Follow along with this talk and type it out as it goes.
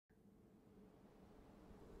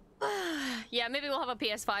Yeah, maybe we'll have a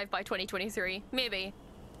PS5 by 2023. Maybe.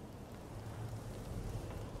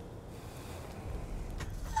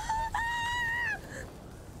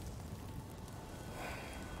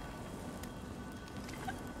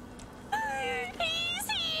 He's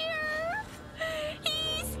here!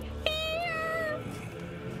 He's here!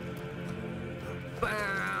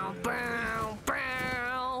 Bow, bow,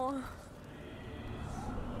 bow.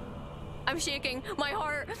 I'm shaking. My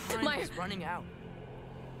heart. Time is running out.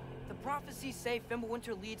 The prophecies say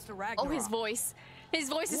Fimbulwinter leads to Ragnarok. Oh, his voice. His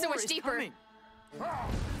voice is so much deeper. Coming.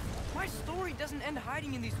 My story doesn't end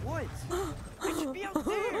hiding in these woods. I should be out there,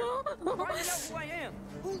 finding out who I am,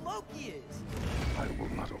 who Loki is. I will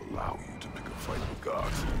not allow you to pick a fight with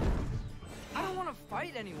gods. I don't want to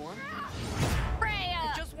fight anyone. Freya!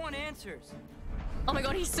 I just want answers. Oh my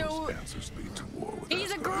god, he's so... Those answers lead to war with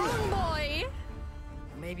He's a Asgard. grown boy!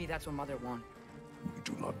 Maybe that's what Mother wanted. We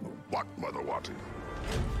do not know what Mother wanted.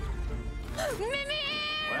 Mimir!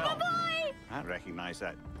 Well, My boy! I recognize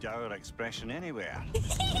that dour expression anywhere.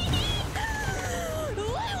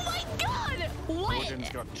 Oh my god! What? Odin's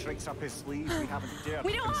got tricks up his sleeve we haven't dared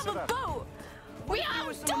We to don't have consider. a boat! We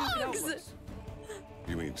have dogs!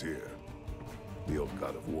 You mean Tyr, the old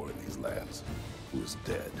god of war in these lands, who is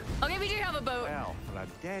dead. Okay, we do have a boat. Well, for a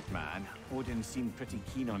dead man, Odin seemed pretty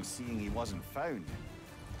keen on seeing he wasn't found.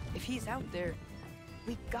 If he's out there,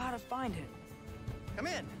 we gotta find him. Come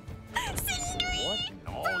in. Sindri! What in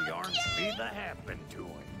all yarns be that happened to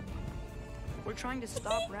him? We're trying to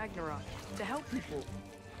stop Ragnarok, to help people.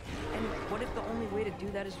 And what if the only way to do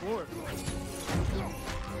that is war?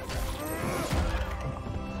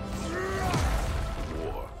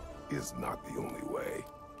 War is not the only way.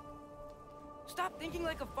 Stop thinking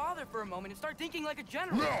like a father for a moment and start thinking like a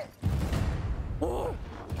general. No!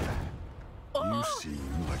 You seem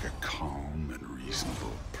like a calm and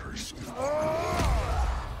reasonable person.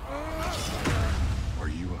 Are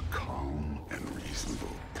you a calm and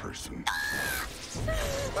reasonable person?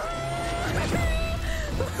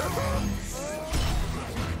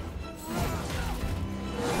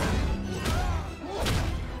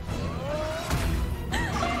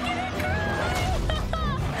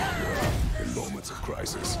 In moments of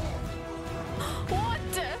crisis, What?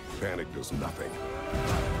 panic does nothing.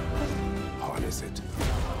 Harness it.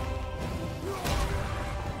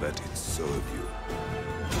 Let it serve you.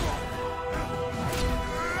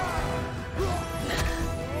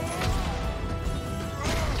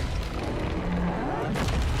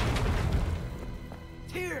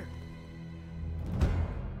 Here!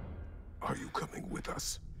 Are you coming with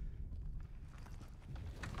us?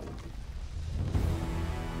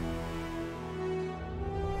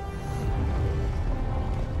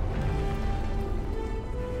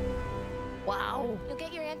 Wow. You'll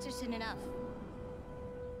get your answers soon enough.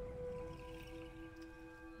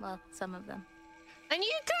 Well, some of them. A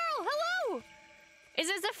new girl! Hello! Is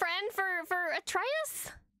this a friend for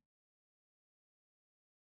Atreus?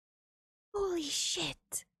 Holy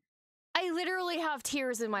shit. I literally have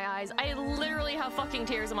tears in my eyes. I literally have fucking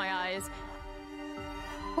tears in my eyes.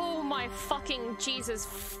 Oh my fucking Jesus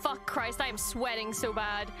fuck Christ, I am sweating so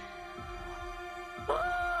bad.